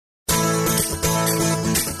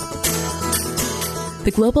The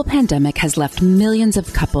global pandemic has left millions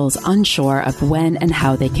of couples unsure of when and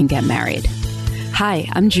how they can get married. Hi,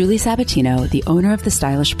 I'm Julie Sabatino, the owner of The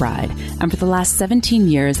Stylish Bride, and for the last 17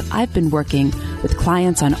 years, I've been working with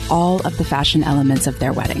clients on all of the fashion elements of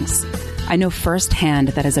their weddings. I know firsthand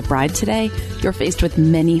that as a bride today, you're faced with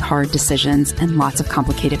many hard decisions and lots of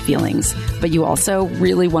complicated feelings, but you also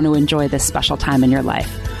really want to enjoy this special time in your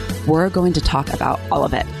life. We're going to talk about all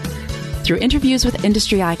of it. Through interviews with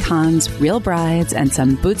industry icons, real brides, and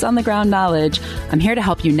some boots-on-the-ground knowledge, I'm here to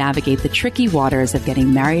help you navigate the tricky waters of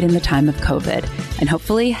getting married in the time of COVID and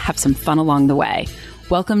hopefully have some fun along the way.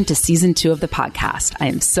 Welcome to Season 2 of the podcast. I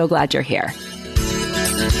am so glad you're here.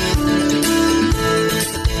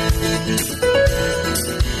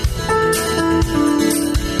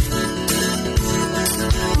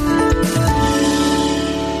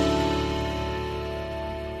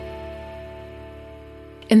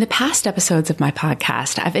 In the past episodes of my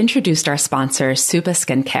podcast, I've introduced our sponsor, Supa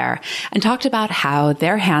Skincare, and talked about how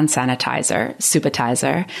their hand sanitizer,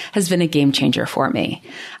 Supatizer, has been a game changer for me.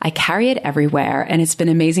 I carry it everywhere, and it's been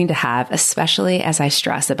amazing to have, especially as I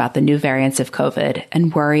stress about the new variants of COVID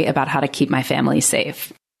and worry about how to keep my family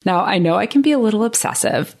safe. Now, I know I can be a little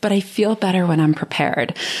obsessive, but I feel better when I'm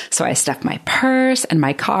prepared. So I stuff my purse and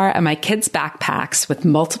my car and my kids' backpacks with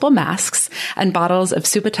multiple masks and bottles of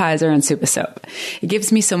Supatizer and Supa Soap. It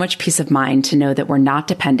gives me so much peace of mind to know that we're not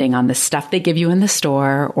depending on the stuff they give you in the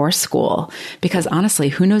store or school, because honestly,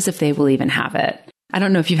 who knows if they will even have it. I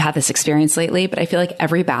don't know if you've had this experience lately, but I feel like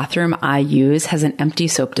every bathroom I use has an empty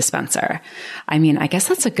soap dispenser. I mean, I guess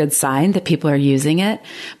that's a good sign that people are using it.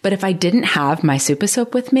 But if I didn't have my Supa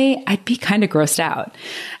Soap with me, I'd be kind of grossed out.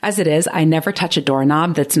 As it is, I never touch a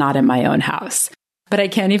doorknob that's not in my own house. But I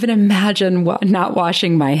can't even imagine not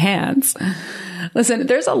washing my hands. Listen,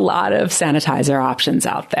 there's a lot of sanitizer options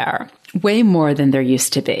out there, way more than there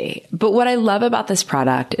used to be. But what I love about this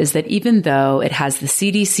product is that even though it has the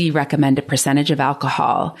CDC recommended percentage of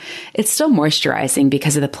alcohol, it's still moisturizing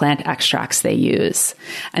because of the plant extracts they use.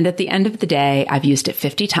 And at the end of the day, I've used it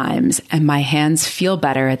 50 times and my hands feel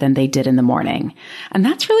better than they did in the morning. And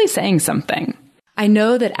that's really saying something. I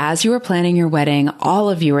know that as you are planning your wedding, all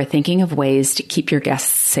of you are thinking of ways to keep your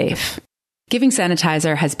guests safe. Giving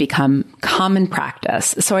sanitizer has become common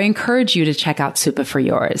practice, so I encourage you to check out Supa for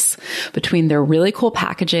yours. Between their really cool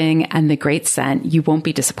packaging and the great scent, you won't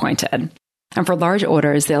be disappointed. And for large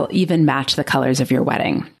orders, they'll even match the colors of your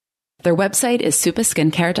wedding. Their website is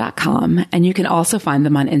supaskincare.com, and you can also find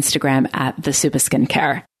them on Instagram at the Supa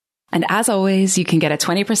Skincare. And as always, you can get a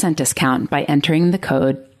 20% discount by entering the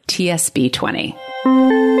code TSB20.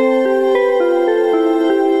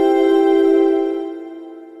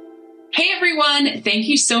 Hey everyone, thank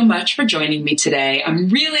you so much for joining me today. I'm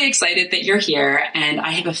really excited that you're here, and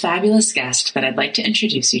I have a fabulous guest that I'd like to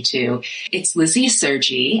introduce you to. It's Lizzie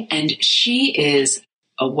Sergi, and she is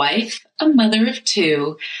a wife, a mother of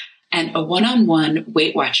two, and a one-on-one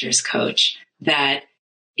Weight Watchers coach that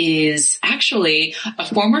is actually a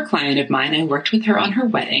former client of mine. I worked with her on her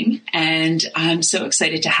wedding, and I'm so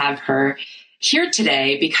excited to have her here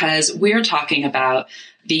today because we're talking about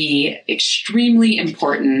the extremely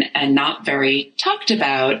important and not very talked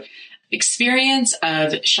about experience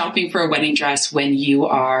of shopping for a wedding dress when you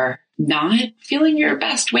are not feeling your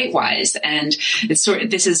best weight-wise. And this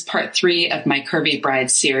is part 3 of my Curvy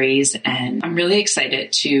Bride series, and I'm really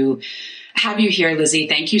excited to have you here, Lizzie.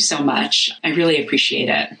 Thank you so much. I really appreciate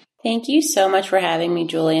it. Thank you so much for having me,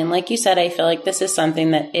 Julie. And like you said, I feel like this is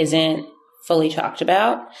something that isn't fully talked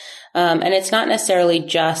about. And it's not necessarily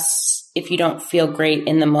just if you don't feel great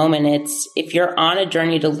in the moment. It's if you're on a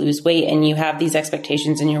journey to lose weight and you have these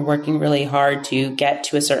expectations and you're working really hard to get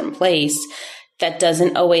to a certain place, that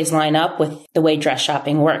doesn't always line up with the way dress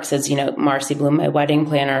shopping works. As you know, Marcy Bloom, my wedding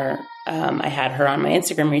planner, I had her on my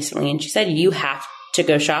Instagram recently, and she said, you have to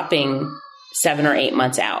go shopping 7 or 8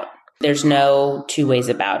 months out. There's no two ways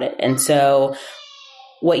about it. And so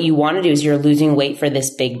what you want to do is you're losing weight for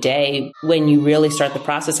this big day. When you really start the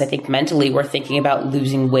process, I think mentally we're thinking about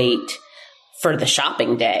losing weight for the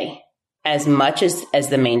shopping day as much as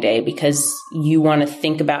the main day, because you want to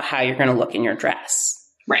think about how you're going to look in your dress.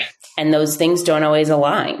 Right. And those things don't always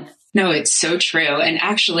align. No, it's so true. And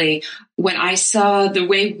actually, when I saw the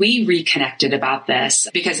way we reconnected about this,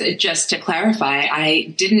 because just to clarify,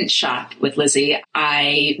 I didn't shop with Lizzie.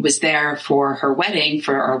 I was there for her wedding,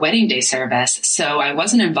 for our wedding day service. So I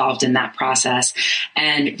wasn't involved in that process.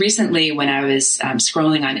 And recently, when I was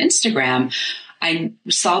scrolling on Instagram, I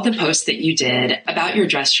saw the post that you did about your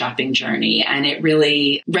dress shopping journey, and it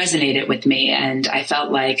really resonated with me. And I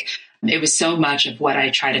felt like It was so much of what I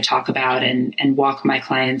try to talk about and walk my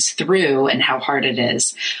clients through and how hard it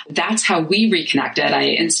is. That's how we reconnected. I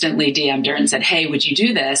instantly DM'd her and said, hey, would you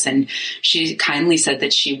do this? And she kindly said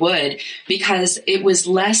that she would, because it was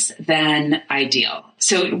less than ideal.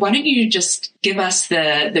 So why don't you just give us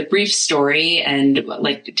the brief story and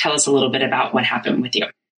tell us a little bit about what happened with you?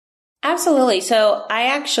 Absolutely. So I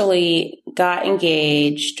actually got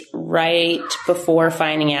engaged right before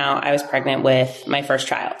finding out I was pregnant with my first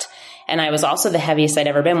child. And I was also the heaviest I'd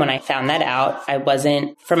ever been when I found that out. I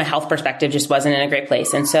wasn't, from a health perspective, just wasn't in a great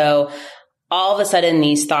place. And so all of a sudden,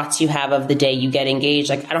 these thoughts you have of the day you get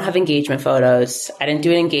engaged, I don't have engagement photos. I didn't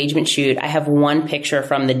do an engagement shoot. I have one picture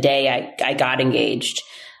from the day I got engaged.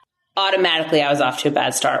 Automatically, I was off to a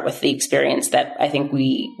bad start with the experience that I think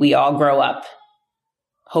we all grow up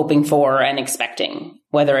hoping for and expecting,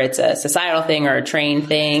 whether it's a societal thing or a trained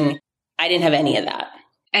thing. I didn't have any of that.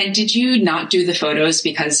 And did you not do the photos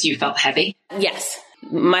because you felt heavy? Yes.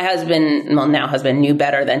 My husband, well, now husband, knew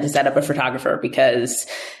better than to set up a photographer, because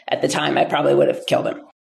at the time I probably would have killed him.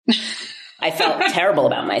 I felt terrible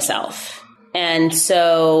about myself. And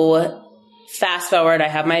so fast forward, I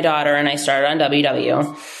have my daughter and I started on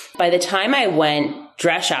WW. By the time I went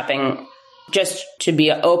dress shopping, just to be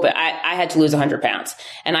open, I had to lose 100 pounds,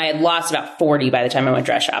 and I had lost about 40 by the time I went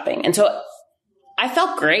dress shopping. And so I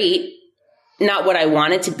felt great. Not what I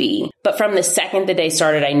wanted to be, but from the second the day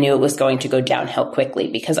started, I knew it was going to go downhill quickly,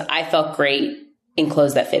 because I felt great in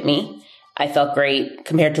clothes that fit me. I felt great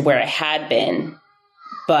compared to where I had been,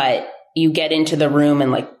 but you get into the room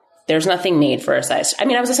and there's nothing made for a size. I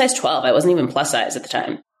mean, I was a size 12. I wasn't even plus size at the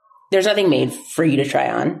time. There's nothing made for you to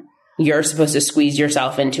try on. You're supposed to squeeze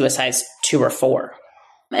yourself into a size 2 or 4.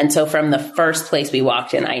 And so from the first place we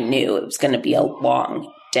walked in, I knew it was going to be a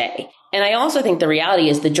long day. And I also think the reality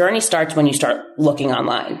is the journey starts when you start looking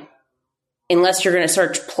online. Unless you're going to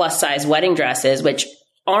search plus size wedding dresses, which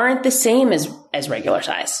aren't the same as regular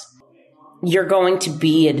size. You're going to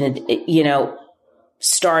be,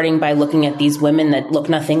 starting by looking at these women that look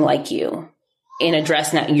nothing like you in a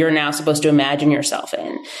dress that you're now supposed to imagine yourself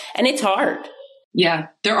in. And it's hard. Yeah,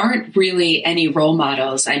 there aren't really any role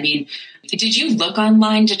models. I mean, did you look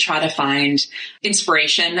online to try to find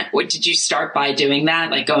inspiration? Or did you start by doing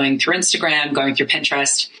that, like going through Instagram, going through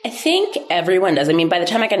Pinterest? I think everyone does. I mean, by the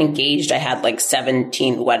time I got engaged, I had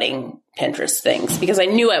 17 wedding Pinterest things, because I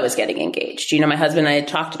knew I was getting engaged. My husband and I had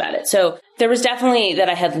talked about it. So there was definitely that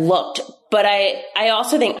I had looked. But I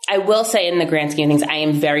also think, I will say in the grand scheme of things, I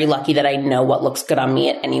am very lucky that I know what looks good on me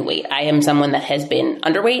at any weight. I am someone that has been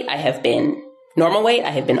underweight. I have been normal weight.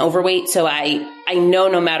 I have been overweight. So I know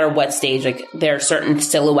no matter what stage, there are certain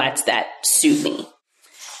silhouettes that suit me.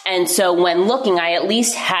 And so when looking, I at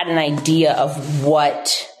least had an idea of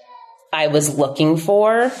what I was looking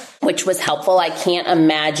for, which was helpful. I can't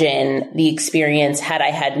imagine the experience had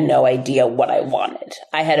I had no idea what I wanted.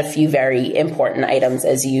 I had a few very important items,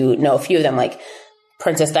 as you know, a few of them, like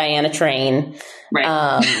Princess Diana train.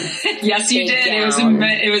 Right. Yes, you did. Gown,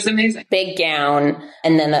 it was amazing. Big gown.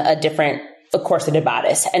 And then a different, of course, a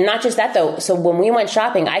bodice. And not just that, though. So when we went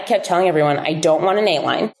shopping, I kept telling everyone, I don't want an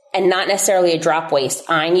A-line and not necessarily a drop waist.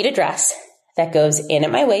 I need a dress that goes in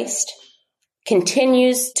at my waist,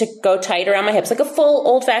 continues to go tight around my hips, like a full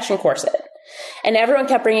old-fashioned corset. And everyone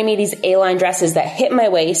kept bringing me these A-line dresses that hit my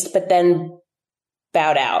waist, but then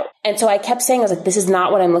bowed out. And so I kept saying, I was like, this is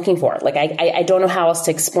not what I'm looking for. I don't know how else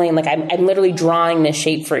to explain. I'm literally drawing this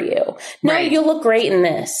shape for you. No, right. You'll look great in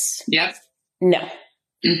this. Yep. No.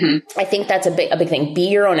 Mm-hmm. I think that's a big thing. Be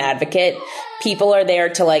your own advocate. People are there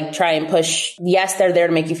to try and push. Yes, they're there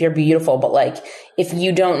to make you feel beautiful, but if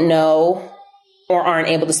you don't know or aren't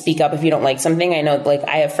able to speak up if you don't like something, I know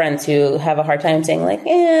I have friends who have a hard time saying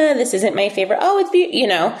this isn't my favorite. Oh, it's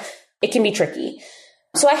beautiful. It can be tricky.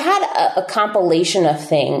 So I had a compilation of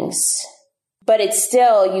things, but it's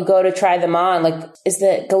still, you go to try them on. Is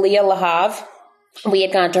the Galia Lahav? We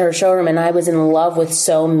had gone to her showroom and I was in love with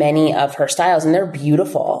so many of her styles, and they're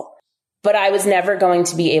beautiful, but I was never going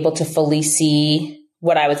to be able to fully see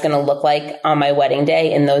what I was going to look like on my wedding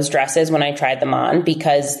day in those dresses when I tried them on,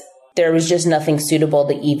 because there was just nothing suitable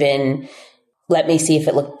to even let me see if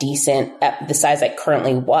it looked decent at the size I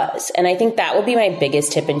currently was. And I think that would be my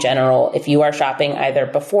biggest tip in general. If you are shopping either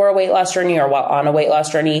before a weight loss journey or while on a weight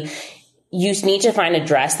loss journey, you need to find a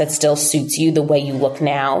dress that still suits you the way you look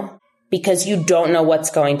now, because you don't know what's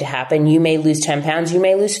going to happen. You may lose 10 pounds. You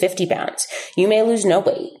may lose 50 pounds. You may lose no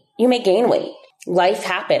weight. You may gain weight. Life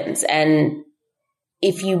happens. And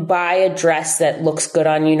if you buy a dress that looks good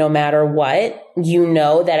on you no matter what, you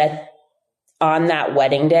know that on your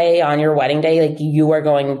wedding day, you are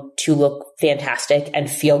going to look fantastic and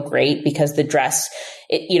feel great because the dress,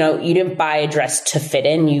 you didn't buy a dress to fit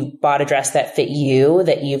in. You bought a dress that fit you,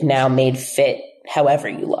 that you've now made fit however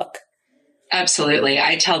you look. Absolutely.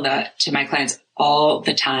 I tell that to my clients all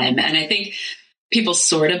the time. And I think people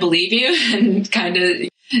sort of believe you and kind of,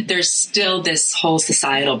 there's still this whole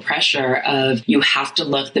societal pressure of you have to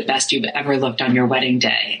look the best you've ever looked on your wedding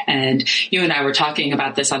day. And you and I were talking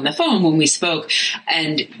about this on the phone when we spoke.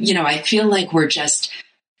 And, I feel like we're just,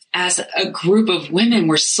 as a group of women,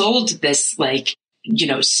 we're sold this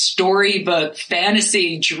storybook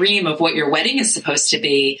fantasy dream of what your wedding is supposed to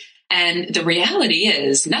be. And the reality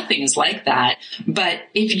is nothing is like that. But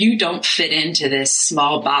if you don't fit into this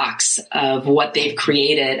small box of what they've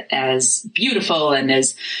created as beautiful and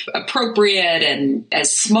as appropriate and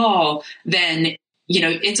as small, then,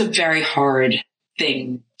 it's a very hard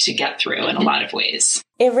thing to get through in a lot of ways.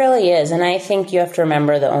 It really is. And I think you have to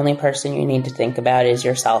remember the only person you need to think about is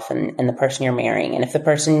yourself and the person you're marrying. And if the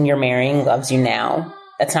person you're marrying loves you now,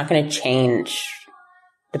 that's not going to change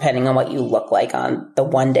depending on what you look like on the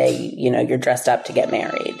one day, you're dressed up to get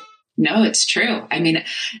married. No, it's true. I mean,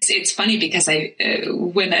 it's funny because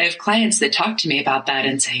when I have clients that talk to me about that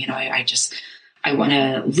and say, I want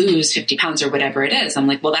to lose 50 pounds or whatever it is. I'm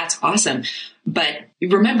like, well, that's awesome. But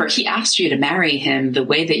remember, he asked you to marry him the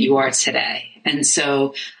way that you are today. And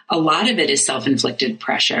so a lot of it is self-inflicted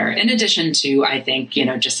pressure, in addition to, I think,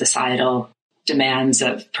 just societal demands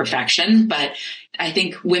of perfection. But I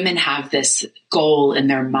think women have this goal in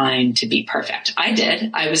their mind to be perfect. I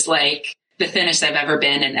did. I was like the thinnest I've ever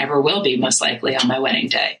been and ever will be, most likely, on my wedding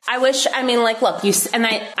day. Look,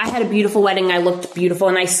 I had a beautiful wedding. I looked beautiful,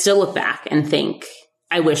 and I still look back and think,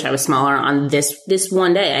 I wish I was smaller on this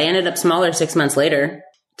one day. I ended up smaller 6 months later.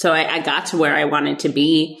 So I got to where I wanted to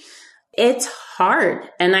be. It's hard.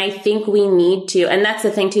 And I think we need to, and that's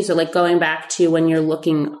the thing too. So going back to when you're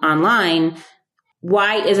looking online,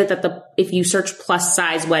 why is it that if you search plus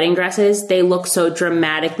size wedding dresses, they look so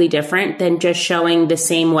dramatically different than just showing the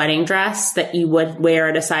same wedding dress that you would wear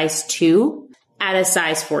at a size 2 at a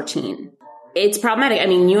size 14? It's problematic. I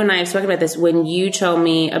mean, you and I have spoken about this. When you told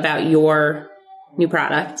me about your new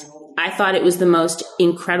product, I thought it was the most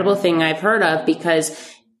incredible thing I've heard of, because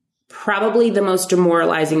probably the most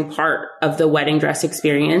demoralizing part of the wedding dress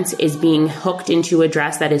experience is being hooked into a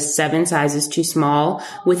dress that is 7 sizes too small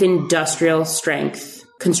with industrial strength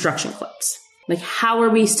construction clips. How are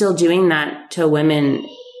we still doing that to women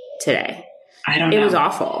today? I don't know. It was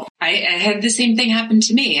awful. I had the same thing happen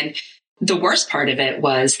to me. And the worst part of it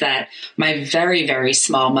was that my very, very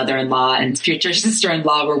small mother-in-law and future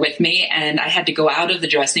sister-in-law were with me, and I had to go out of the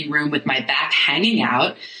dressing room with my back hanging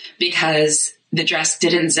out because the dress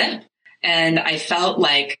didn't zip. And I felt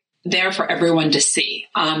like there for everyone to see.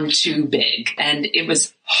 I'm too big. And it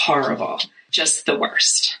was horrible. Just the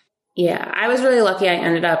worst. Yeah, I was really lucky. I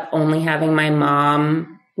ended up only having my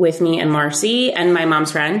mom with me and Marcy and my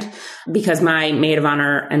mom's friend, because my maid of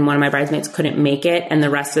honor and one of my bridesmaids couldn't make it, and the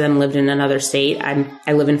rest of them lived in another state.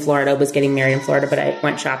 I live in Florida, was getting married in Florida, but I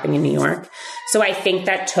went shopping in New York. So I think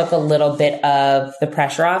that took a little bit of the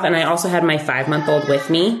pressure off. And I also had my 5-month-old with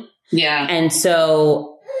me. Yeah. And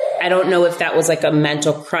so I don't know if that was a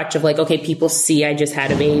mental crutch of okay, people see I just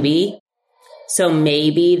had a baby, so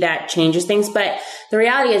maybe that changes things. But the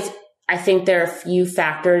reality is, I think there are a few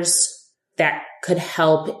factors that could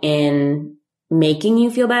help in making you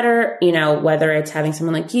feel better, whether it's having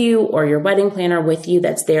someone like you or your wedding planner with you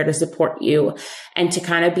that's there to support you and to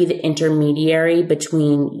kind of be the intermediary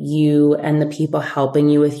between you and the people helping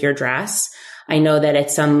you with your dress. I know that at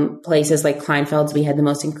some places like Kleinfeld's, we had the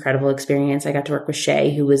most incredible experience. I got to work with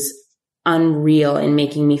Shay, who was unreal in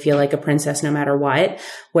making me feel like a princess no matter what.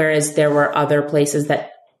 Whereas there were other places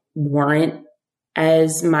that weren't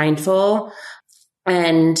as mindful.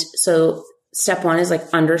 And so step one is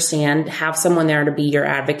understand, have someone there to be your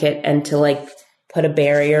advocate and to put a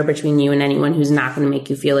barrier between you and anyone who's not going to make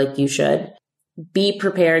you feel like you should. Be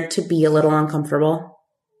prepared to be a little uncomfortable.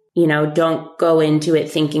 Don't go into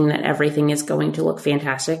it thinking that everything is going to look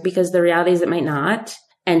fantastic, because the reality is it might not.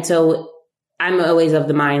 And so I'm always of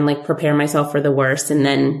the mind, prepare myself for the worst and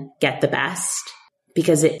then get the best,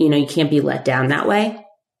 because you can't be let down that way.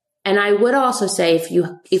 And I would also say, if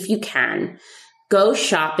you can, go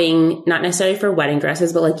shopping, not necessarily for wedding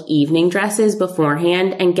dresses, but evening dresses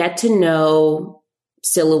beforehand, and get to know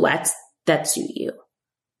silhouettes that suit you.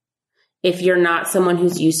 If you're not someone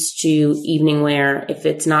who's used to evening wear, if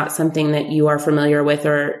it's not something that you are familiar with,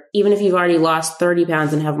 or even if you've already lost 30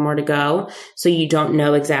 pounds and have more to go, so you don't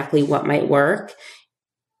know exactly what might work,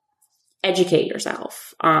 educate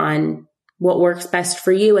yourself on what works best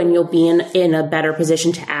for you, and you'll be in a better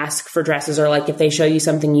position to ask for dresses, or like if they show you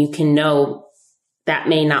something, you can know that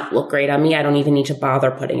may not look great on me. I don't even need to bother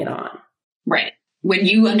putting it on. Right. When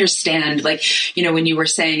you understand, like, you know, when you were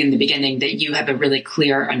saying in the beginning that you have a really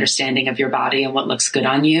clear understanding of your body and what looks good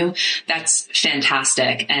on you, that's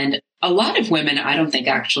fantastic. And a lot of women, I don't think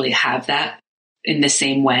actually have that in the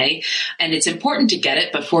same way. And it's important to get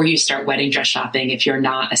it before you start wedding dress shopping if you're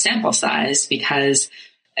not a sample size, because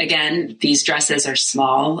again, these dresses are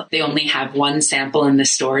small. They only have one sample in the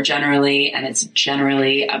store generally, and it's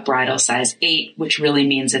generally a bridal size 8, which really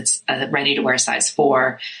means it's a ready to wear size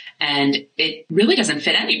 4. And it really doesn't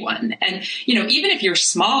fit anyone. And, you know, even if you're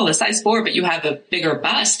small, a size 4, but you have a bigger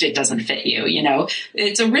bust, it doesn't fit you. You know,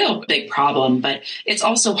 it's a real big problem, but it's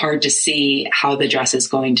also hard to see how the dress is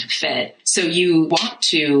going to fit. So you want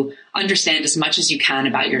to understand as much as you can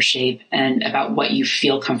about your shape and about what you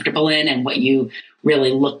feel comfortable in and what you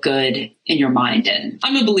really look good in your mind in.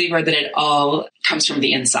 I'm a believer that it all comes from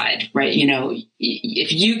the inside, right? You know,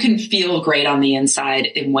 if you can feel great on the inside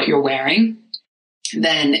in what you're wearing,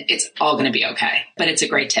 then it's all going to be okay. But it's a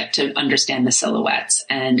great tip to understand the silhouettes.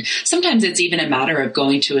 And sometimes it's even a matter of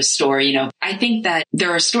going to a store. You know, I think that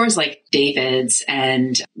there are stores like David's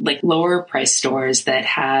and like lower price stores that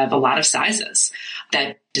have a lot of sizes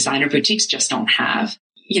that designer boutiques just don't have.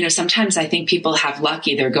 You know, sometimes I think people have luck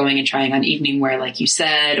either going and trying on evening wear, like you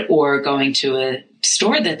said, or going to a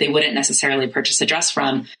store that they wouldn't necessarily purchase a dress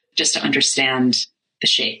from just to understand the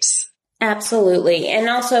shapes. Absolutely. And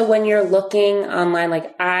also when you're looking online,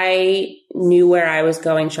 like I knew where I was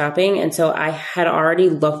going shopping. And so I had already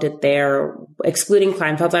looked at their, excluding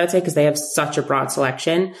Kleinfeld's, I would say, because they have such a broad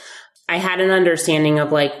selection. I had an understanding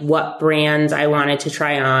of like what brands I wanted to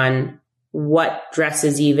try on, what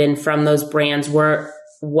dresses even from those brands were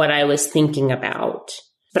what I was thinking about.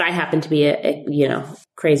 But I happen to be a you know,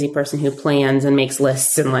 crazy person who plans and makes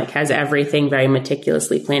lists and like has everything very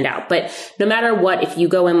meticulously planned out. But no matter what, if you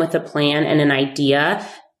go in with a plan and an idea,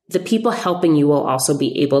 the people helping you will also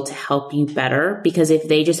be able to help you better, because if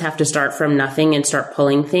they just have to start from nothing and start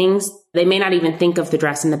pulling things, they may not even think of the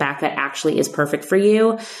dress in the back that actually is perfect for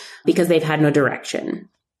you because they've had no direction.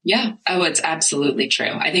 Yeah. Oh, it's absolutely true.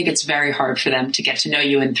 I think it's very hard for them to get to know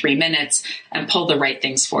you in 3 minutes and pull the right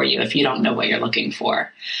things for you if you don't know what you're looking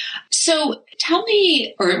for. So tell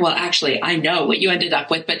me, or well, actually, I know what you ended up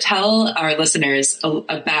with, but tell our listeners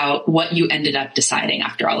about what you ended up deciding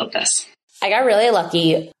after all of this. I got really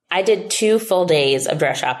lucky. I did 2 full days of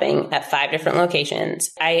dress shopping at 5 different locations.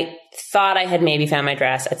 I thought I had maybe found my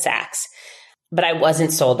dress at Saks, but I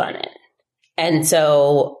wasn't sold on it. And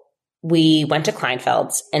so we went to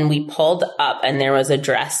Kleinfeld's and we pulled up and there was a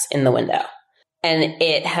dress in the window and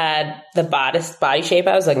it had the body shape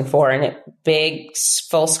I was looking for, and it big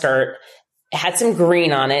full skirt. It had some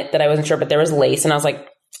green on it that I wasn't sure, but there was lace, and I was like,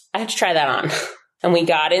 I have to try that on. And we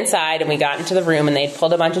got inside and we got into the room and they'd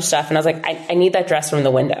pulled a bunch of stuff, and I was like, I need that dress from the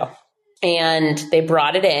window. And they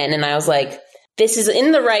brought it in and I was like, this is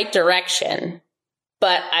in the right direction,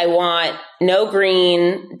 but I want no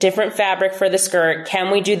green, different fabric for the skirt. Can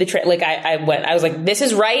we do the trick? Like I was like, this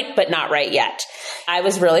is right, but not right yet. I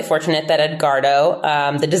was really fortunate that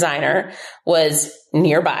Edgardo, the designer, was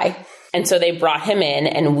nearby. And so they brought him in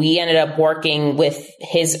and we ended up working with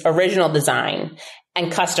his original design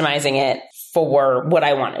and customizing it for what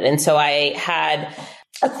I wanted. And so I had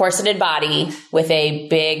a corseted body with a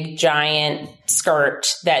big giant skirt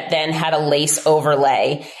that then had a lace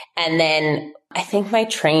overlay. And then I think my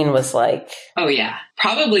train was like... Oh, yeah.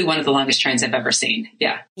 Probably one of the longest trains I've ever seen.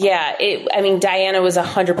 Yeah. Yeah. Diana was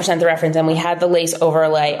 100% the reference, and we had the lace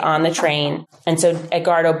overlay on the train. And so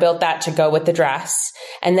Edgardo built that to go with the dress.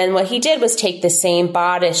 And then what he did was take the same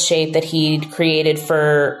bodice shape that he'd created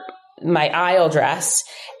for my aisle dress,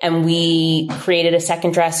 and we created a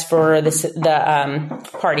second dress for the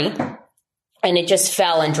party. And it just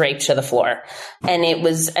fell and draped to the floor. And it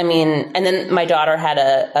was, and then my daughter had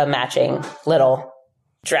a matching little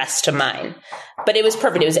dress to mine. But it was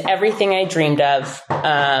perfect. It was everything I dreamed of,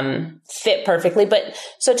 fit perfectly. But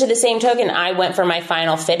so to the same token, I went for my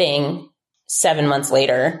final fitting 7 months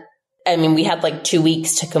later. We had like 2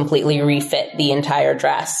 weeks to completely refit the entire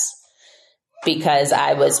dress because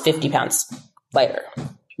I was 50 pounds lighter.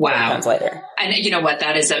 Wow. Pounds later. And you know what?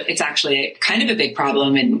 It's actually kind of a big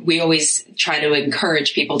problem. And we always try to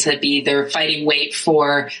encourage people to be their fighting weight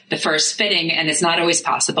for the first fitting. And it's not always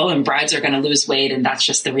possible. And brides are going to lose weight. And that's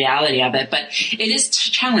just the reality of it. But it is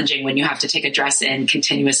challenging when you have to take a dress in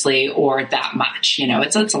continuously or that much. You know,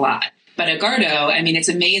 it's a lot. But Edgardo, I mean, it's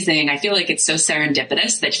amazing. I feel like it's so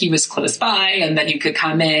serendipitous that he was close by and that he could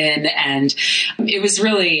come in. And it was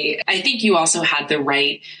really, I think you also had the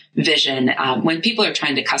right vision. When people are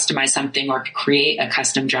trying to customize something or create a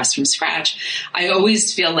custom dress from scratch, I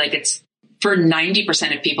always feel like it's, for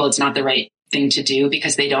 90% of people, it's not the right thing to do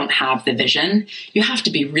because they don't have the vision. You have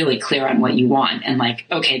to be really clear on what you want and like,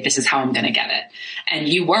 okay, this is how I'm going to get it. And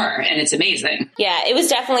you were, and it's amazing. Yeah, it was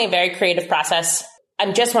definitely a very creative process.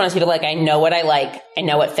 I just wanted to be like, I know what I like. I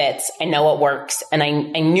know what fits. I know what works. And I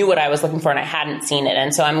knew what I was looking for and I hadn't seen it.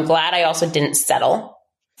 And so I'm glad I also didn't settle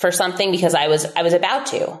for something because I was about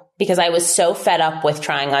to, because I was so fed up with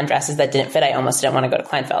trying on dresses that didn't fit. I almost didn't want to go to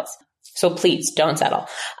Kleinfeld's. So please don't settle.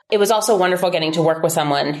 It was also wonderful getting to work with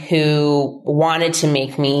someone who wanted to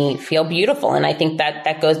make me feel beautiful. And I think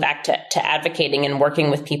that goes back to advocating and working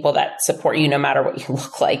with people that support you no matter what you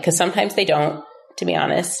look like. Because sometimes they don't, to be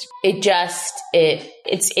honest.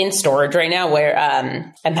 It's in storage right now where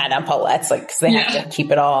I'm had on Paulette's, like, because they have to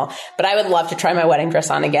keep it all. But I would love to try my wedding dress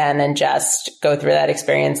on again and just go through that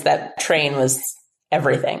experience. That train was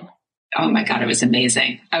everything. Oh my God, it was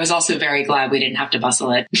amazing. I was also very glad we didn't have to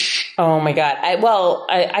bustle it. Oh my God.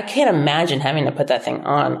 I can't imagine having to put that thing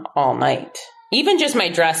on all night. Even just my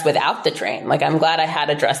dress without the train. Like, I'm glad I had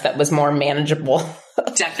a dress that was more manageable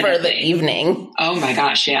for the evening. Oh my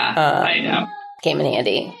gosh, yeah. I know. Came in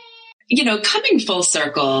handy. You know, coming full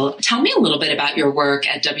circle, tell me a little bit about your work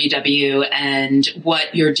at WW and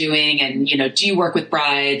what you're doing. And, you know, do you work with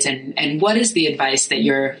brides and what is the advice that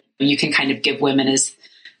you can kind of give women as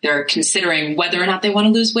they're considering whether or not they want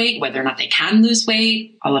to lose weight, whether or not they can lose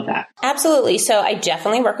weight, all of that? Absolutely. So I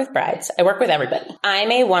definitely work with brides. I work with everybody.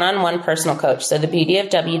 I'm a one-on-one personal coach. So the beauty of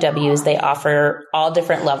WW is they offer all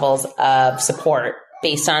different levels of support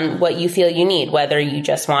based on what you feel you need, whether you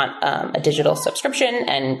just want a digital subscription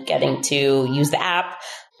and getting to use the app,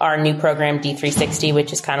 our new program D360,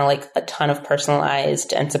 which is kind of like a ton of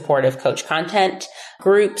personalized and supportive coach content,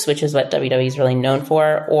 groups, which is what WW is really known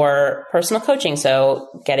for, or personal coaching.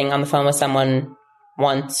 So getting on the phone with someone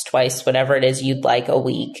once, twice, whatever it is you'd like a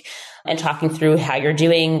week, and talking through how you're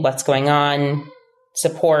doing, what's going on,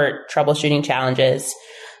 support, troubleshooting challenges.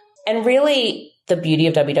 And really, the beauty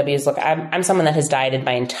of WW is, look, I'm someone that has dieted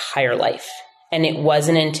my entire life. And it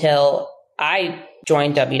wasn't until I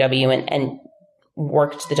joined WW and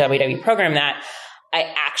worked the WW program that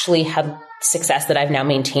I actually had success that I've now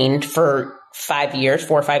maintained for 4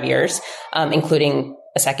 or 5 years, including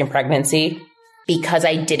a second pregnancy. Because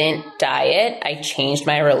I didn't diet, I changed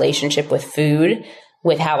my relationship with food,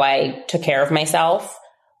 with how I took care of myself,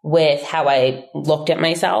 with how I looked at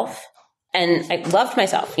myself. And I loved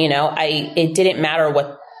myself, you know, it didn't matter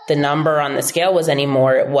what the number on the scale was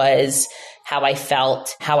anymore. It was how I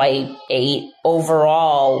felt, how I ate,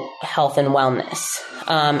 overall health and wellness.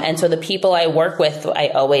 And so the people I work with, I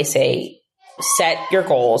always say, set your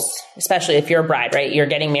goals, especially if you're a bride, right? You're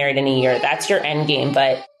getting married in a year. That's your end game.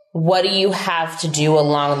 But what do you have to do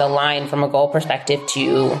along the line from a goal perspective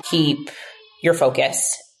to keep your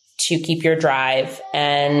focus, to keep your drive,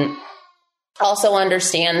 and also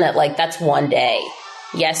understand that, like, that's one day.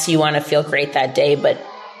 Yes, you want to feel great that day, but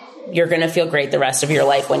you're going to feel great the rest of your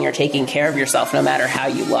life when you're taking care of yourself, no matter how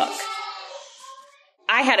you look.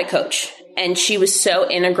 I had a coach, and she was so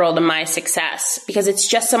integral to my success because it's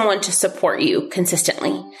just someone to support you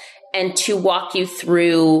consistently and to walk you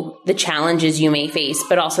through the challenges you may face,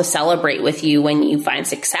 but also celebrate with you when you find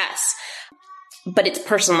success. But it's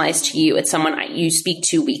personalized to you. It's someone you speak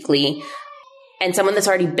to weekly, and someone that's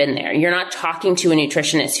already been there. You're not talking to a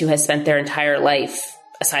nutritionist who has spent their entire life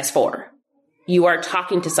a size 4. You are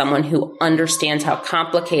talking to someone who understands how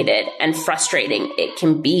complicated and frustrating it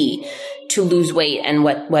can be to lose weight and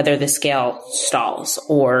whether the scale stalls,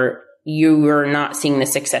 or you are not seeing the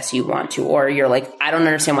success you want to, or you're like, I don't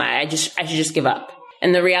understand why I should just give up.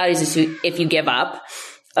 And the reality is if you give up,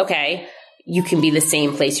 okay, you can be the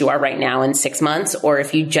same place you are right now in 6 months, or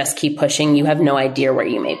if you just keep pushing, you have no idea where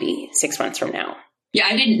you may be 6 months from now. Yeah,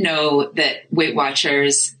 I didn't know that Weight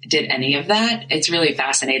Watchers did any of that. It's really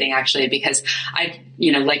fascinating, actually, because like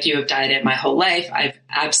you, have dieted my whole life. I've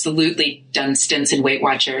absolutely done stints in Weight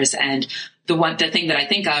Watchers. And the thing that I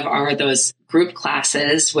think of are those group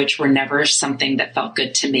classes, which were never something that felt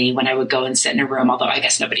good to me when I would go and sit in a room, although I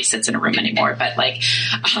guess nobody sits in a room anymore, but like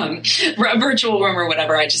a virtual room or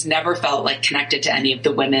whatever, I just never felt like connected to any of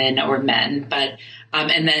the women or men. But,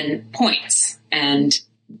 and then points. And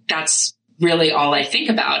that's really all I think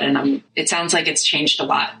about. And it sounds like it's changed a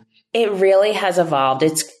lot. It really has evolved.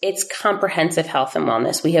 It's comprehensive health and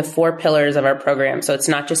wellness. We have 4 pillars of our program. So it's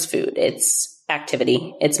not just food. It's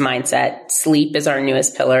activity. It's mindset. Sleep is our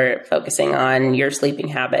newest pillar, focusing on your sleeping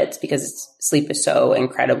habits because sleep is so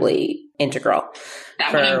incredibly integral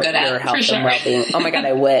that for I'm good your at, health sure. and well-being. Oh my God,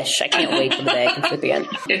 I wish. I can't wait for the day I can sleep again.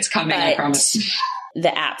 It's coming, I promise.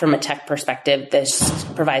 The app, from a tech perspective, this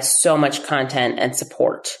provides so much content and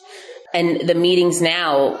support. And the meetings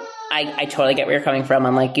now, I totally get where you're coming from.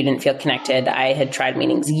 I'm like, you didn't feel connected. I had tried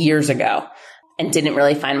meetings years ago and didn't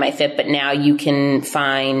really find my fit, but now you can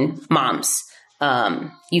find moms.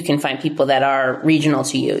 You can find people that are regional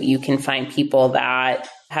to you. You can find people that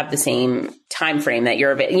have the same time frame that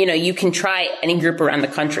you're, you can try any group around the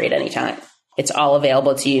country at any time. It's all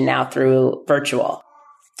available to you now through virtual.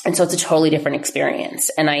 And so it's a totally different experience.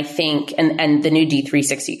 And I think, and the new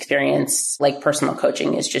D360 experience, like personal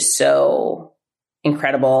coaching, is just so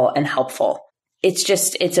incredible and helpful. It's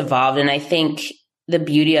evolved. And I think the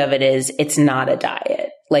beauty of it is it's not a diet.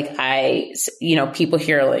 Like people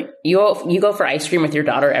hear like, you go for ice cream with your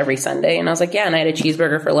daughter every Sunday. And I was like, yeah. And I had a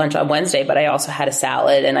cheeseburger for lunch on Wednesday, but I also had a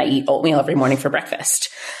salad and I eat oatmeal every morning for breakfast.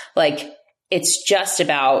 Like, it's just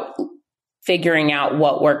about figuring out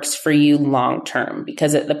what works for you long term,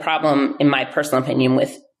 because the problem, in my personal opinion,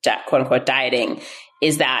 with quote unquote dieting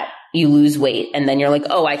is that you lose weight and then you're like,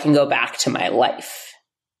 oh, I can go back to my life.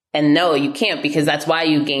 And no, you can't, because that's why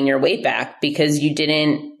you gain your weight back, because you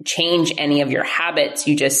didn't change any of your habits.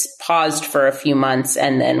 You just paused for a few months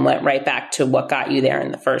and then went right back to what got you there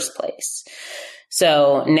in the first place.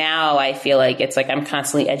 So now I feel like it's like I'm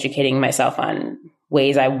constantly educating myself on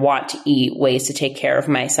ways I want to eat, ways to take care of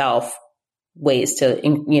myself, ways to,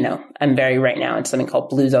 I'm very right now in something called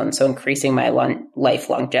Blue Zone. So increasing my life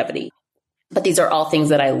longevity. But these are all things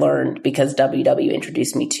that I learned because WW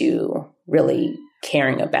introduced me to really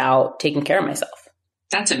caring about taking care of myself.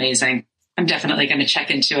 That's amazing. I'm definitely going to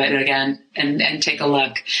check into it again and take a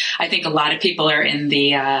look. I think a lot of people are in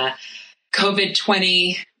the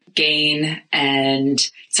COVID-20 gain, and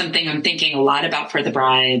something I'm thinking a lot about for the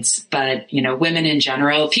brides, but women in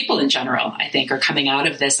general, people in general, I think are coming out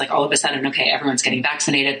of this like all of a sudden, okay, everyone's getting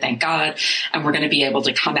vaccinated, thank God, and we're going to be able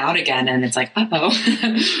to come out again. And it's like,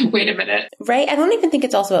 wait a minute. Right. I don't even think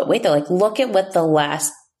it's also about weight though. Like, look at what the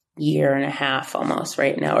last year and a half almost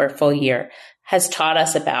right now, or full year, has taught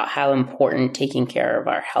us about how important taking care of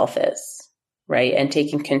our health is, right? And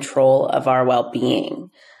taking control of our well-being.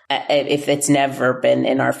 If it's never been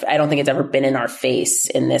I don't think it's ever been in our face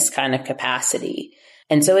in this kind of capacity.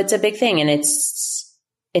 And so it's a big thing. And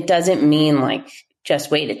it doesn't mean like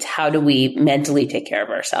just wait. It's how do we mentally take care of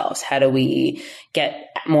ourselves? How do we get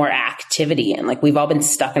more activity in? Like, we've all been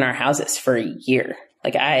stuck in our houses for a year.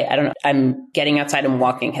 Like, I don't know, I'm getting outside and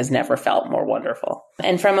walking has never felt more wonderful.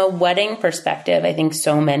 And from a wedding perspective, I think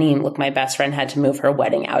so many, my best friend had to move her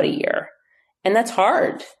wedding out a year. And that's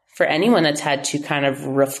hard for anyone that's had to kind of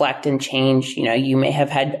reflect and change. You may have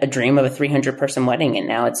had a dream of a 300-person wedding and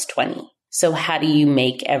now it's 20. So how do you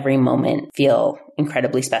make every moment feel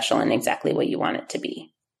incredibly special and exactly what you want it to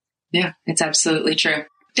be? Yeah, it's absolutely true.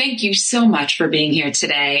 Thank you so much for being here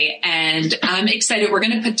today. And I'm excited. We're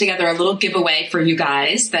going to put together a little giveaway for you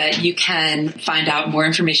guys that you can find out more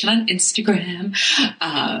information on Instagram.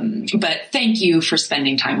 But thank you for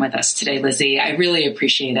spending time with us today, Lizzie. I really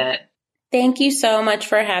appreciate it. Thank you so much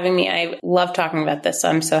for having me. I love talking about this. So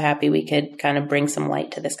I'm so happy we could kind of bring some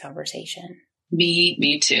light to this conversation.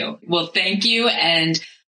 Me too. Well, thank you. And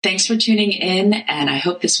thanks for tuning in. And I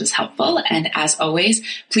hope this was helpful. And as always,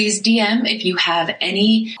 please DM if you have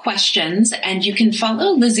any questions, and you can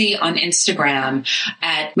follow Lizzie on Instagram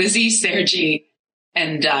at Lizzie Sergi,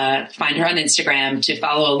 and find her on Instagram to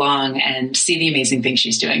follow along and see the amazing things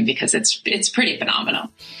she's doing, because it's pretty phenomenal.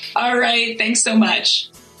 All right. Thanks so much.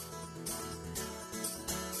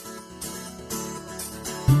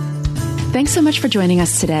 Thanks so much for joining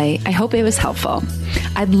us today. I hope it was helpful.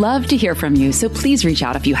 I'd love to hear from you, so please reach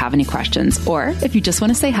out if you have any questions or if you just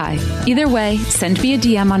want to say hi. Either way, send me a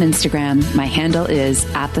DM on Instagram. My handle is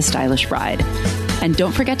 @thestylishbride. And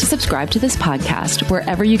don't forget to subscribe to this podcast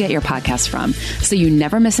wherever you get your podcasts from, so you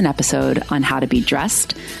never miss an episode on how to be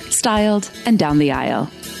dressed, styled, and down the aisle.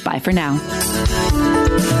 Bye for now.